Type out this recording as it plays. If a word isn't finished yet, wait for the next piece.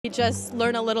We just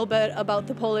learn a little bit about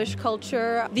the Polish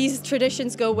culture. These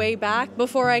traditions go way back.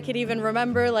 Before I could even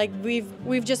remember, like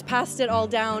we've just passed it all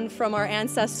down from our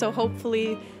ancestors, so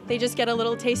hopefully they just get a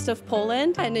little taste of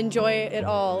Poland and enjoy it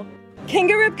all.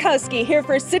 Kinga Rybkowski here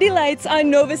for City Lights on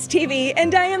Novus TV,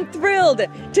 and I am thrilled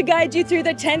to guide you through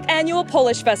the 10th annual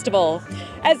Polish Festival.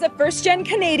 As a first-gen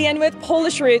Canadian with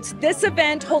Polish roots, this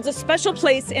event holds a special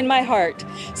place in my heart.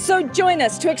 So join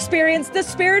us to experience the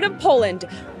spirit of Poland,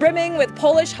 brimming with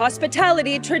Polish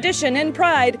hospitality, tradition, and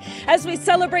pride as we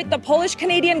celebrate the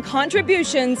Polish-Canadian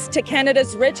contributions to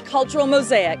Canada's rich cultural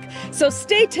mosaic. So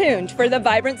stay tuned for the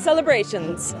vibrant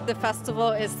celebrations. The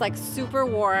festival is like super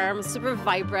warm, super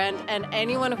vibrant, and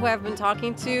anyone who I've been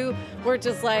talking to, we're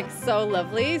just like so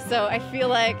lovely. So I feel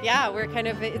like, yeah, we're kind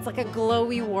of, it's like a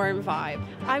glowy, warm vibe.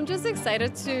 I'm just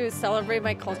excited to celebrate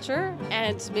my culture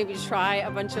and maybe try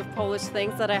a bunch of Polish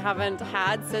things that I haven't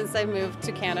had since I moved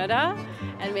to Canada.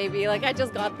 And maybe like I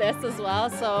just got this as well.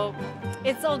 So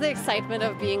it's all the excitement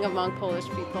of being among Polish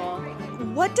people.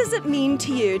 What does it mean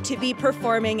to you to be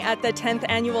performing at the 10th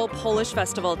annual Polish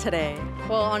Festival today?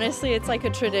 Well, honestly, it's like a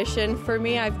tradition for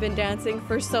me. I've been dancing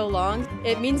for so long.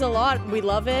 It means a lot. We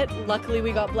love it. Luckily,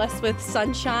 we got blessed with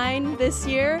sunshine this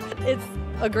year. It's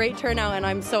a great turnout, and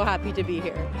I'm so happy to be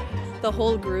here. The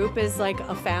whole group is like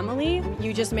a family.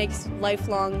 You just make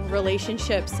lifelong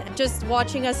relationships. Just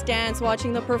watching us dance,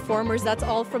 watching the performers, that's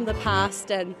all from the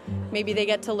past, and maybe they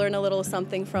get to learn a little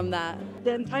something from that.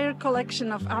 The entire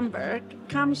collection of amber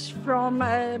comes from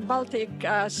Baltic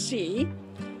Sea,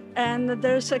 and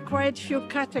there's quite few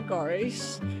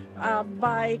categories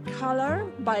by color,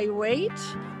 by weight,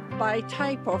 by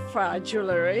type of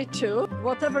jewelry too.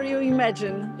 Whatever you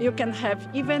imagine, you can have,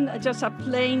 even just a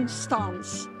plain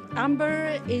stones.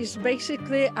 Amber is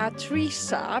basically a tree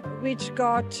sap which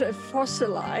got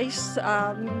fossilized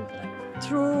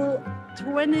through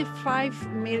 25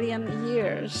 million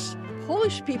years.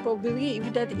 Polish people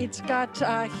believe that it's got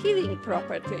a healing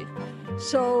property.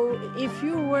 So if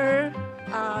you wear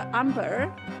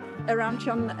amber around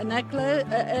your neck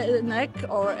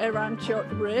or around your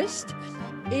wrist,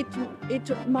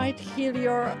 it might heal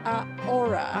your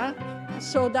aura.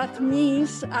 So that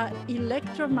means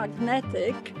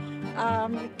electromagnetic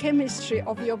chemistry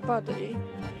of your body.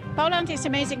 Poland is an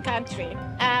amazing country,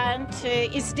 and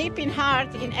it's deep in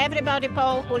heart in everybody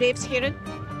Pole who lives here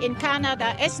in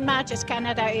Canada, as much as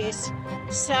Canada is.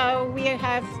 So we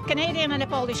have Canadian and a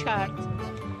Polish heart.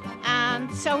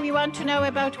 And so we want to know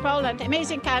about Poland,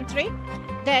 amazing country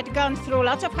that gone through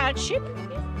lots of hardship,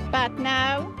 but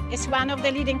now it's one of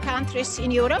the leading countries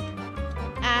in Europe.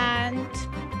 And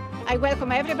I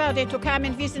welcome everybody to come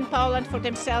and visit Poland for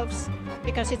themselves,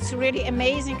 because it's really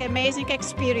amazing, amazing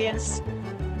experience,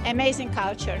 amazing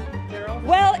culture.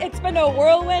 Well, it's been a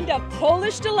whirlwind of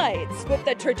Polish delights with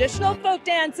the traditional folk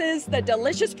dances, the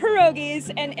delicious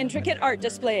pierogies, and intricate art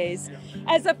displays.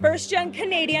 As a first-gen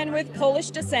Canadian with Polish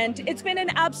descent, it's been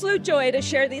an absolute joy to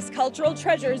share these cultural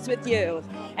treasures with you.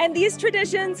 And these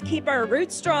traditions keep our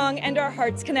roots strong and our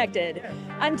hearts connected.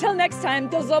 Until next time,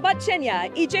 do zobaczenia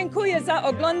I dziękuję za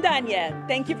oglądanie.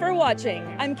 Thank you for watching.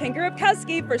 I'm Kinga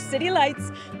Rybkowski for City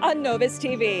Lights on Novus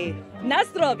TV. Na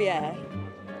zdrowie!